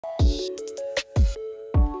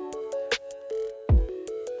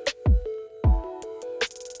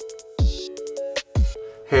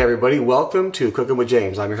Hey everybody, welcome to Cooking with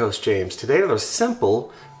James. I'm your host James. Today another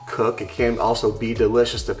simple cook. It can also be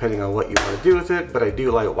delicious depending on what you want to do with it, but I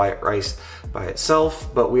do like white rice by itself.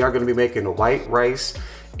 But we are going to be making white rice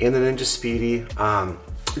in the Ninja Speedi.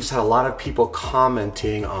 We just had a lot of people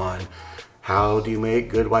commenting on how do you make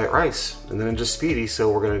good white rice in the Ninja Speedi,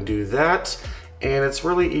 so we're going to do that. And it's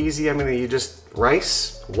really easy. I mean, you just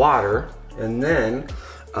rice, water, and then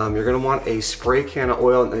you're going to want a spray can of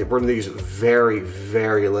oil. And we're going to use very,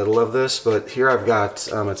 very little of this, but here I've got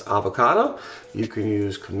it's avocado. You can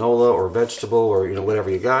use canola or vegetable or whatever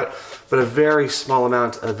you got, but a very small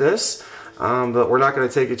amount of this. But we're not going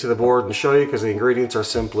to take it to the board and show you because the ingredients are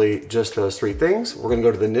simply just those three things. We're going to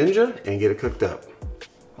go to the Ninja and get it cooked up.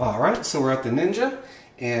 All right, so we're at the Ninja,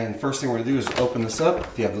 and first thing we're going to do is open this up.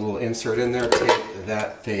 If you have the little insert in there, take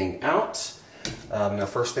that thing out. Now,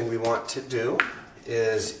 first thing we want to do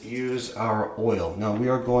is use our oil. Now we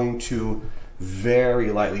are going to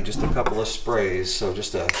very lightly, just a couple of sprays. So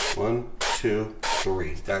just a 1, 2,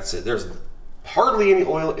 3. That's it. There's hardly any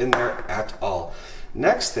oil in there at all.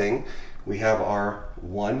 Next thing, we have our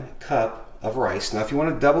 1 cup of rice. Now if you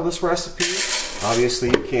want to double this recipe, obviously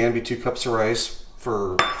you can be 2 cups of rice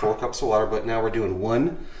for 4 cups of water, but now we're doing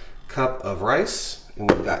 1 cup of rice,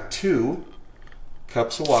 and we've got 2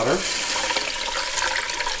 cups of water.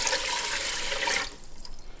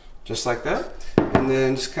 Just like that, and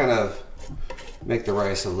then just kind of make the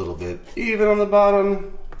rice a little bit even on the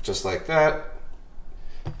bottom, just like that.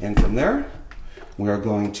 And from there, we are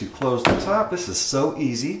going to close the top. This is so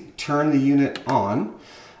easy. Turn the unit on.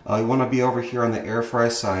 You want to be over here on the air fry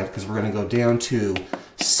side because we're going to go down to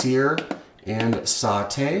sear and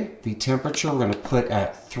saute. The temperature we're going to put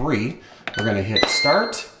at 3. We're going to hit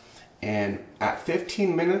start, and at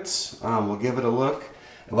 15 minutes, we'll give it a look.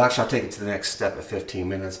 Well, actually, I'll take it to the next step at 15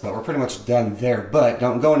 minutes, but we're pretty much done there. But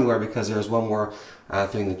don't go anywhere because there's one more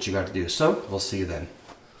thing that you got to do. So we'll see you then.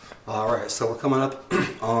 All right, so we're coming up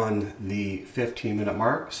on the 15-minute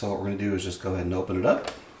mark. So what we're going to do is just go ahead and open it up.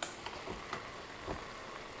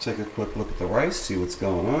 Take a quick look at the rice, see what's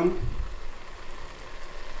going on.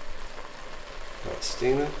 Got it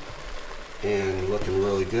steaming and looking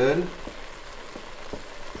really good.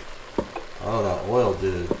 Oh, that oil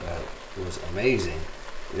was amazing.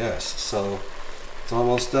 Yes, so it's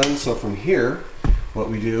almost done. So from here, what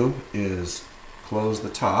we do is close the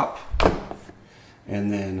top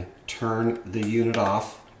and then turn the unit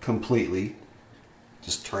off completely.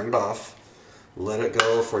 Just turn it off, let it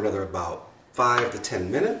go for another about 5 to 10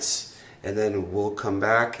 minutes, and then we'll come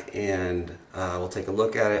back and we'll take a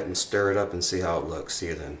look at it and stir it up and see how it looks. See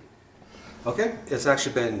you then. Okay, it's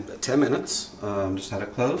actually been 10 minutes. Just had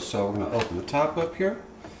it closed, so we're going to open the top up here.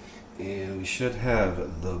 And we should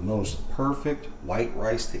have the most perfect white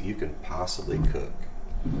rice that you can possibly cook.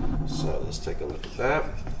 So let's take a look at that.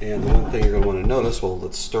 And the one thing you're going to want to notice, well,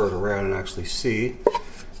 let's stir it around and actually see.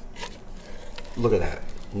 Look at that.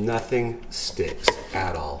 Nothing sticks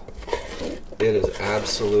at all. It is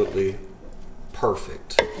absolutely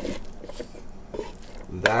perfect.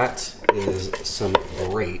 That is some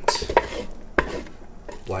great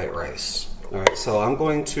white rice. All right, so I'm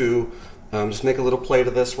going to just make a little plate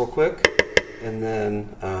of this real quick, and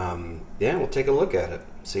then yeah, we'll take a look at it.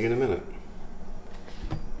 See you in a minute.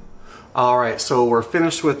 All right, so we're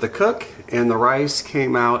finished with the cook, and the rice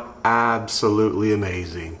came out absolutely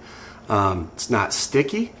amazing. It's not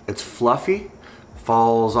sticky, it's fluffy,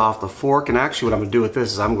 falls off the fork, and actually what I'm gonna do with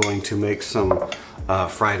this is I'm going to make some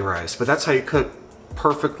fried rice. But that's how you cook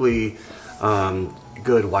perfectly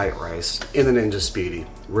good white rice in the Ninja Speedi.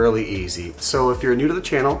 Really easy. So if you're new to the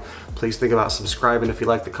channel, please think about subscribing if you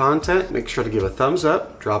like the content. Make sure to give a thumbs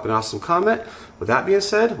up, drop an awesome comment. With that being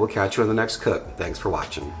said, we'll catch you on the next cook. Thanks for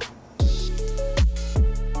watching.